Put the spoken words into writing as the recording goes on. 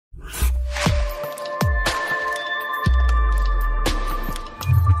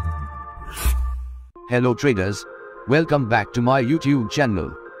Hello traders, welcome back to my YouTube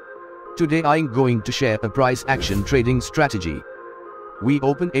channel. Today I'm going to share a price action trading strategy. We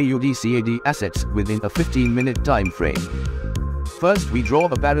open AUD/CAD assets within a 15-minute time frame. First we draw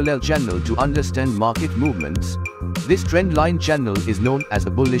a parallel channel to understand market movements. This trend line channel is known as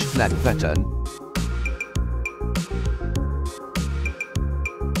a bullish flag pattern.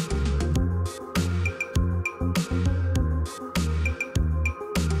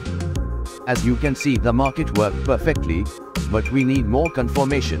 As you can see, the market worked perfectly, but we need more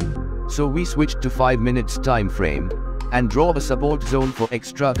confirmation. So we switch to 5 minutes time frame and draw a support zone for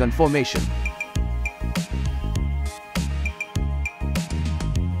extra confirmation.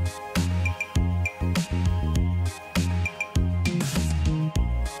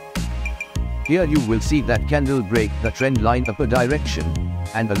 Here you will see that candle break the trend line upper direction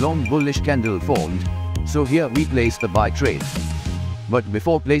and a long bullish candle formed. So here we place the buy trade. But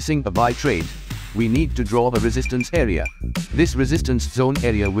before placing a buy trade, we need to draw a resistance area. This resistance zone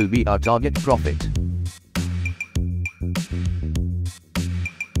area will be our target profit.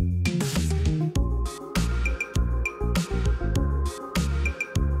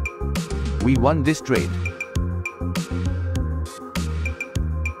 We won this trade.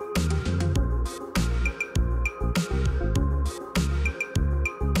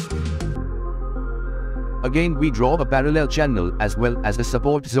 Again we draw a parallel channel as well as a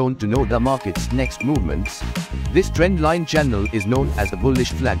support zone to know the market's next movements. This trend line channel is known as a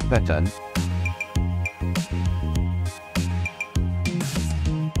bullish flag pattern.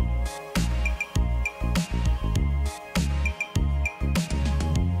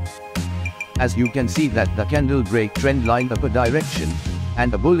 As you can see that the candle break trend line upper direction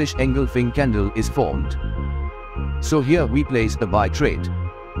and a bullish engulfing candle is formed. So here we place the buy trade.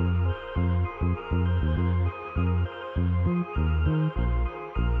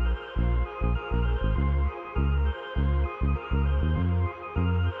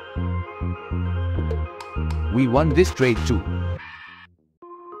 We won this trade too.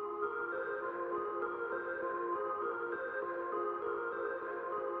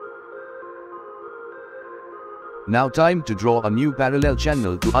 Now time to draw a new parallel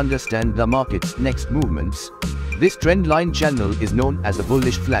channel to understand the market's next movements. This trend line channel is known as a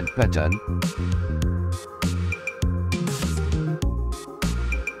bullish flag pattern.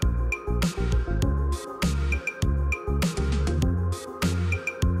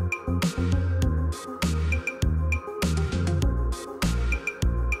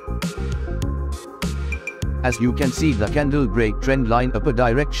 As you can see, the candle break trend line upper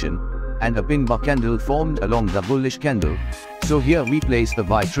direction and a pin bar candle formed along the bullish candle. So here we place the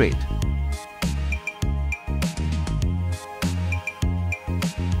buy trade.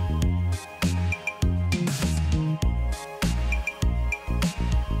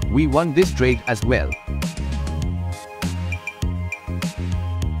 We won this trade as well.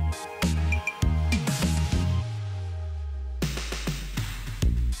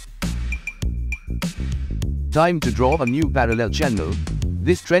 Time to draw a new parallel channel.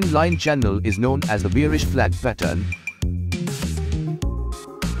 This trend line channel is known as the bearish flag pattern.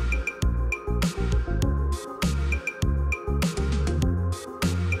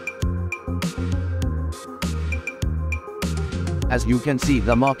 As you can see,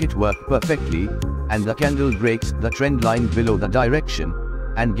 the market worked perfectly, and the candle breaks the trend line below the direction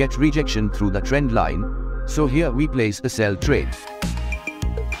and get rejection through the trend line. So here we place a sell trade.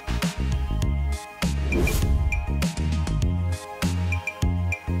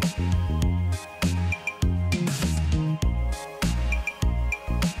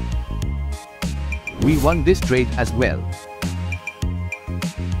 We won this trade as well.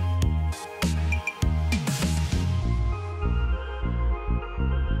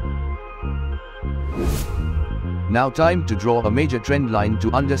 Now time to draw a major trend line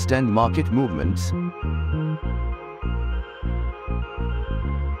to understand market movements.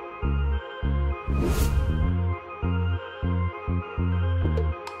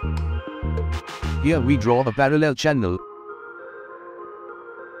 Here we draw a parallel channel.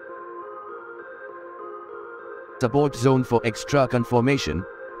 Support zone for extra confirmation.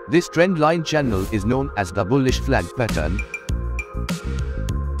 This trend line channel is known as the bullish flag pattern.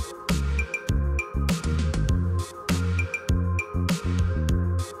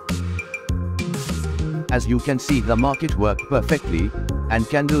 As you can see, the market worked perfectly and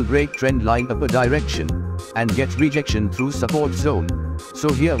candle break trend line upper direction and get rejection through support zone.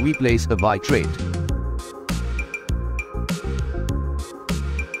 So here we place a buy trade.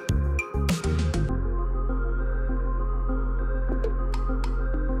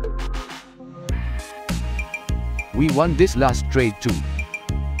 We won this last trade too.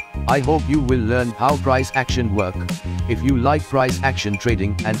 I hope you will learn how price action work. If you like price action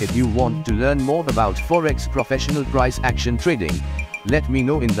trading and if you want to learn more about Forex professional price action trading, let me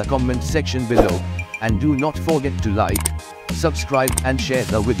know in the comment section below, and do not forget to like, subscribe and share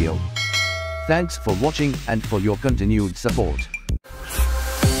the video. Thanks for watching and for your continued support.